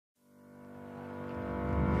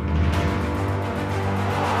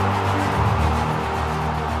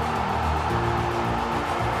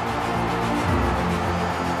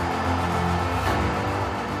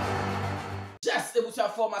Busa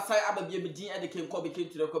for Masai Ababi Bedin and the King Kobe came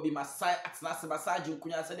to the Kobe Masai Atnas Massage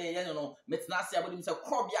Kunya said, no, Metnasi about himself,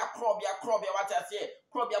 Crobia, what I say,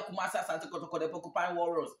 Crobia Kumasa Santa Kotoko, the Pokupine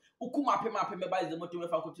Warriors, Ukuma Pema by the motive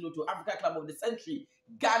of continue to Africa Club of the Century,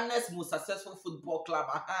 Ghana's most successful football club,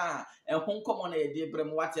 and Hong Kong on a day,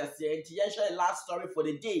 Bremwati, and Tiasha last story for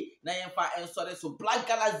the day, Nayanfa and sorry, so Black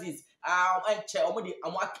Galaxies, and Che Omodi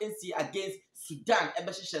and what can see against Sudan,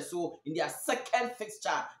 Ebeshe so in their second fixture,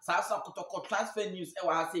 Sasa Kotoko transfer news,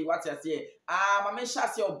 say what I say. My men shall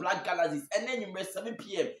say Black Galaxies, and then you 7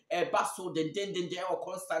 p.m. Basso, then or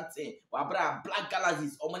Constantine, Wabra, Black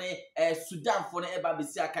Galaxies, Omane, Sudan for the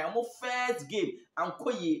Ebabisiaka, Omo first game, and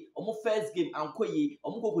Koye, Omo first game, and Koye,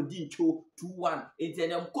 Omo Dincho 2-1. And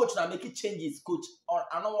then coach now make changes, coach, or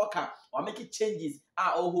another worker, or make changes.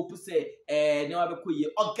 Oh, hope to say, no,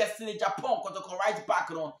 Augustine Japan, Kotoko right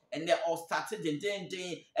back on, and they all started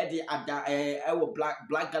at the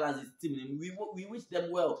Black Galaxies team. We wish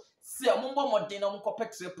them well. Say, Mumbo Modena,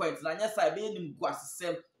 Mukopek 3 points, and yes, I made him go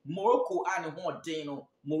same Morocco and Dano,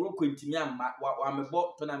 Morocco in Timiam,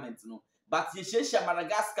 Wamebo tournament. No, but the Shesha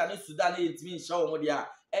Madagascar and Sudan, it means show Modia,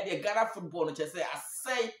 and the Ghana football, which I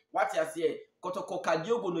say what I say, Kotoko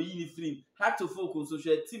Kadiogo no Yini had to focus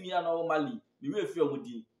social Timia normally. We will feel with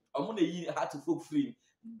you. I'm going to had to folk free.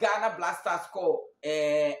 Ghana Blasters score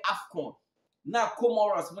AFCON. Now,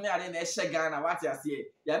 Comoros, money are in Ghana. What I say,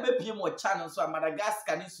 there may be more channels. So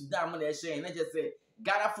Madagascar and Sudan, money share. And I just say,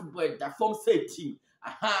 Ghana football, the form say team.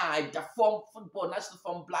 Aha, the form football, national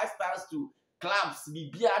form, Black Stars to clubs,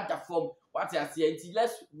 be beyond the form. What I say,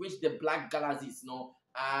 let's wish the Black Galaxies, no,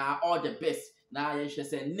 all the best. Now, I should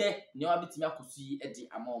say, ne, no, bit me to see Eddie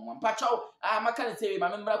among one patch out. I can't say, my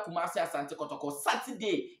member Kumasi Santa Kotoko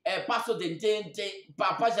Saturday, Paso de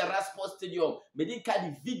Papa Jara Sports Stadium. Medica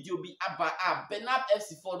the video be about Benap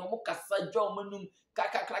FC for no Mukasa John Munum,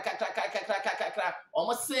 kaka,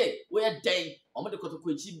 almost say, we're day, almost the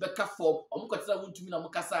Kotoko Becca for, almost to me,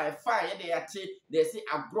 Mukasa, fire, they say,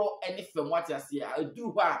 I grow anything what I see. I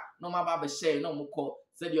do what no matter share, no more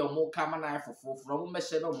said your more common eye for from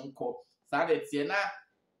Meshe no more. Now,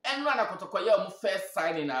 and run a Kotokoya first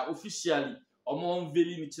signing officially, or more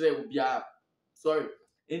very much. Sorry,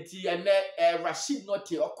 and Rashid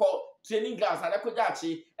Nortey or call training grounds and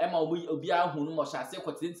Akodachi, Emma Obia, who must say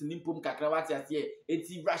what in Nimpum Kakrawati as here.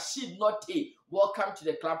 It's Rashid Nortey. Welcome to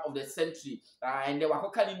the club of the century. And they were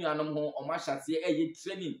calling you or Masha say, a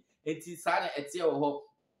training. It is Sana et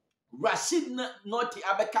Rashid Nortey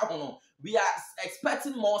Abekahono. We are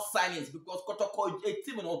expecting more signings because Kotoko a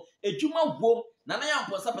team, a Juma womb,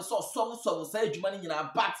 Nanayam was up a so say Jumani in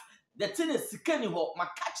our but the thing is Sikeni ho, my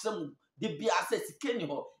catch them, the BS Sikeni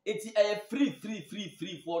ho, it's a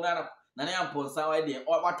free for Nanayam Ponsa idea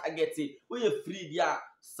or what I get it. We are free, yeah,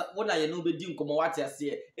 when I know the Dim Komawati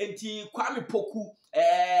say, and Kwame Poku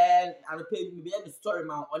and pay me the story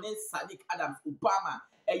man on Sadiq Adams Obama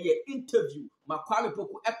a interview, my Kwame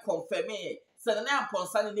Poku a confirm. So the name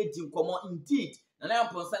concerning Nadim Komo indeed, the name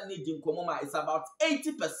concerning Nadim Komoma is about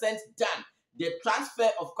 80% done. The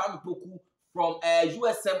transfer of Kwame Poku from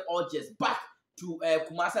USM Orges back to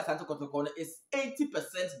Kumasi Santa Kotoko is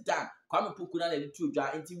 80% done. Kwame Poku na the two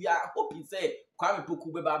jar until we are hoping say Kwame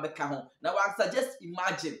Poku be back home. Now I suggest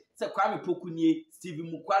imagine say Kwame Poku ni Stevie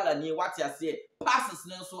Mukwala ni what you say passes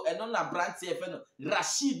no so and on a brand CFN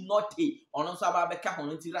Rashid Nortey on also back home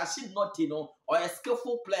until Rashid Nortey no or a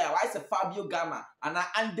skillful player why is a Fabio Gama and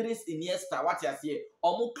Andres Iniesta what you say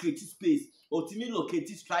or more creative space or to me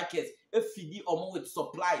located strikers if feed or more with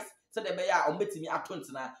supplies. So the bear on betting me at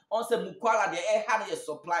 20 now. On say Mukwala the air had your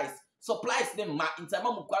supplies. Supplies them ma in time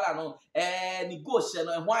Mukwala no negotiation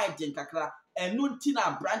and why den kakra and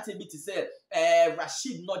nuntina branch bit say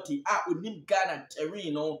Rashid Nortey unim Ghana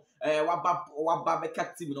Terino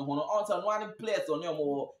wababeka team no hono on one players on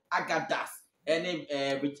your Agadas and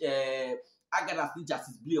Agadas ni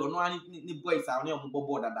justice blue on one ni boys are on your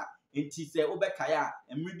board that. And she said, Obekaya,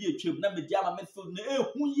 and maybe a trip, never diama method,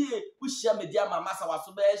 we share mediama massa was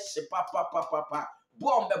so papa,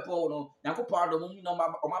 bomb the bono, Nako Pardo, no,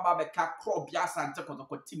 my babeka, crop, yas, and Toko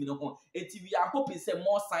Timino home. And we are hoping say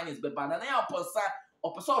more signings, but banana upon side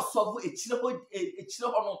or person solve a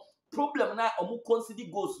chill problem now or more consider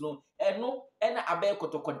goes no, and no, and a bear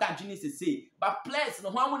Kotoko that you say, but players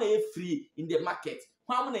no how many free in the market,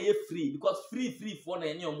 how many free because free for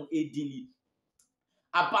any daily.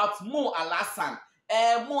 About Mo Alhassan.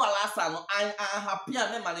 Mo Alhassan, I'm happy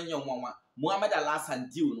me man your mama. Muhammad Alhassan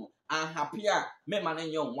deal no. I'm happy me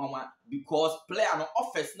man your mama because player no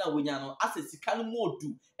offers na we no as a sikan mo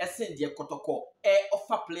do send the Kotoko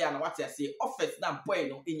offer player no what I say offers na boy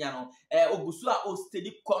no inya no ogusu a o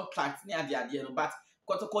steady contract ni ade no but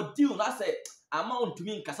Kotoko deal na say amount to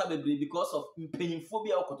me nkasa bebre because of mpanyimfo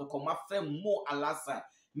bi a Kotoko ma frɛ mo Alhassan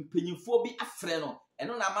mpanyimfo bi afrɛ no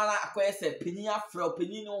eno na mala akoye say panyin afrɛ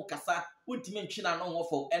panyin no kasa wontimi ntwe na no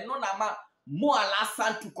ho eno na ma mo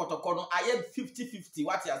Alhassan to Kotoko no aye 50-50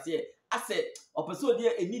 what you say I said opese odi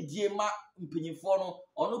enidie ma mpanyimfo no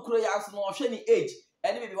ono kro ya so no ohwe ni age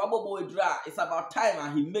ene maybe wabobo edura it's about time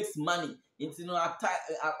and he makes money into no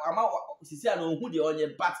ama sisi na ohu de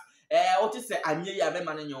onye but what you say anye ya be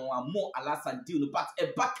man nyon mo Alhassan deal but a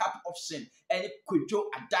backup option any Kojo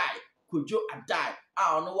Adai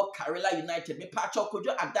no what Kerala United me patch up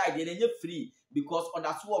Kojo Adai they dey free because on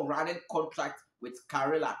that one running contract with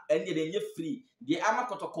Kerala and they dey free the ama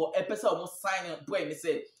Kotoko epesa almost sign boy me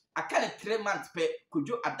say I can't 3 months pay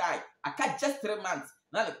Kojo Adai I can't just 3 months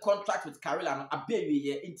now the contract with Kerala no abewe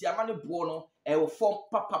ye inti amane bono will form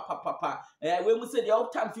papa when we say the all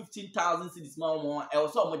time 15,000 cedis more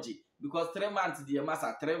so much because 3 months the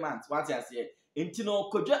massa 3 months what you say inti no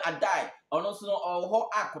Kojo Adai ono so no ho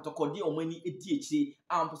Kotoko di omani edi echi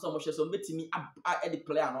so much so betimi the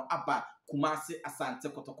player no aba Kumasi Asante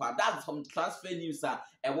Kotoko that's some transfer news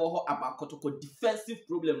wo ho about Kotoko defensive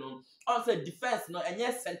problem no on say defense no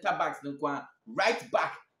enye center backs no kwa right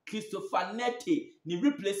back Christopher Nortey ni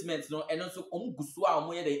replacement no eno so omugusu a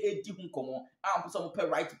omo ye de edi hu komo so mo pe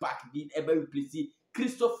right back bi e be replace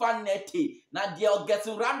Christopher Nortey na they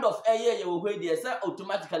getting round of ye wo hwe dey say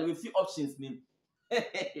automatically we few options ni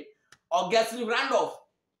or getting round of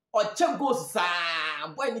or check goals sa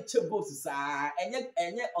boy ni check goals sa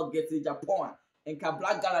enye or getting Japan enka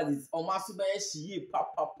Black Galaxies o maso be hie pa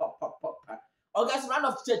or getting round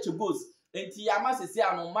of check goals enti yama sese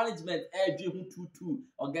ano management dwe hu 2-2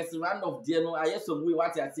 or getting round of there no aye some way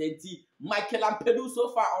what you say enti Michael Ampedu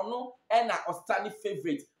so far ono na outstanding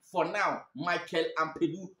favorite for now. Michael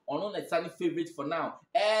Ampedu ono na outstanding favorite for now.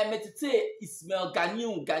 Metete Ismail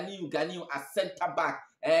Ganiyu as center back.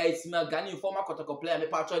 Ismail Ganiyu former Kotoko player me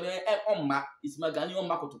patcho omma Ismail Ganiyu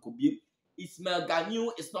omma Kotoko bi. Ismail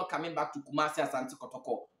Ganiyu is not coming back to Kumasi Asante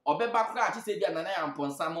Kotoko. Obeba kra achi say dia nana ya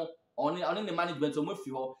mponsamo on the management o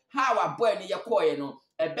mofi ho. How a boy ne yekoye no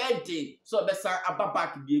a bad day so besan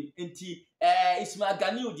ababak bi enti Ismail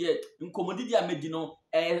Ganiyu de nkomodi dia medino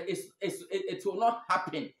it will not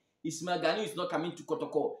happen. Ismail Ganiyu is not coming to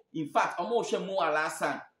Kotoko. In fact, omo hwe mo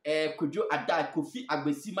Alhassan Kojo Adai Kofi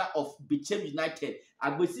Agbesima of Bechem United.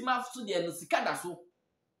 Agbesima so de no sika da so.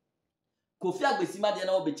 Kofi Agbesima de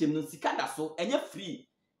na Bechem no sika da so. Enye free.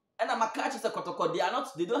 And amaka che se Kotoko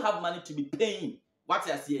they don't have money to be paying. What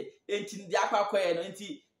I say? Enti dia akwa no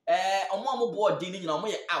enti omo board dey ni omo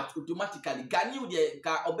ye out automatically. Ganiyu de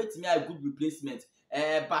ka obetimi a good replacement.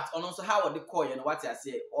 But on also how they call you know what I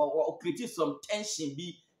say or create some tension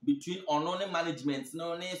between unknown management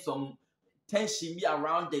no some tension be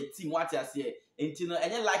around the team what I say and you know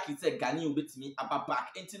and like you said Ganiyu beat me about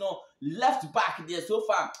back and you know left back there so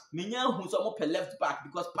far minyan who some per left back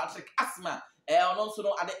because Patrick Asma and also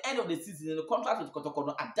know at the end of the season in the contract with Kotoko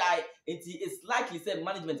no die it's like he said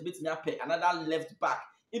management beat me up another left back.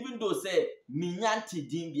 Even though say minyanti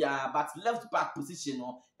dimbia but left back position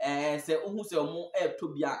no say ohu say omo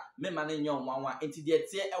tobia me mane nyon wanwa enti de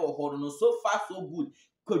tie e wo ho no so far so good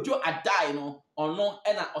Kojo Adai no ono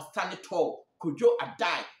na ostani tall Kojo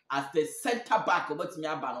Adai as the center back obetimi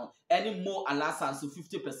aba no any more Alhassan so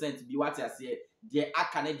 50% be what I say de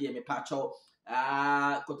aka ne de me pacho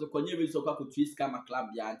Kotoko nye so kwa twist kama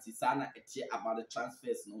club ya anti sana etie about the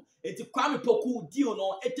transfers no enti Kwame Poku deal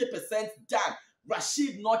no 80% done.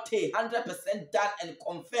 Rashid Nortey 100% done and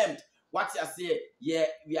confirmed. What you say? Yeah,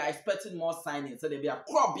 we are expecting more signings. So there be a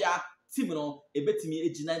club ya team no ebetimi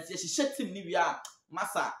ejinanti she team ni we are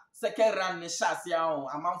massa second round ne shas ya o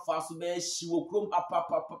amanfo aso be shiwo krom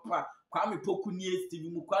papa Kwame Poku nie Steve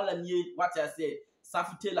Mukwala nie what you say?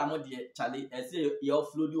 Safutela mo de chale say ye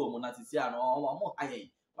offload o mo na sisi ano o mo hayen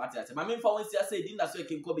what you say? My main for one say din na so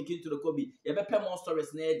can go begin to the Kobe ye be pay more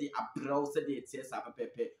stories na the abroad say the ts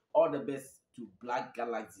pepe all the best to Black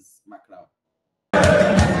Galaxies, Macron.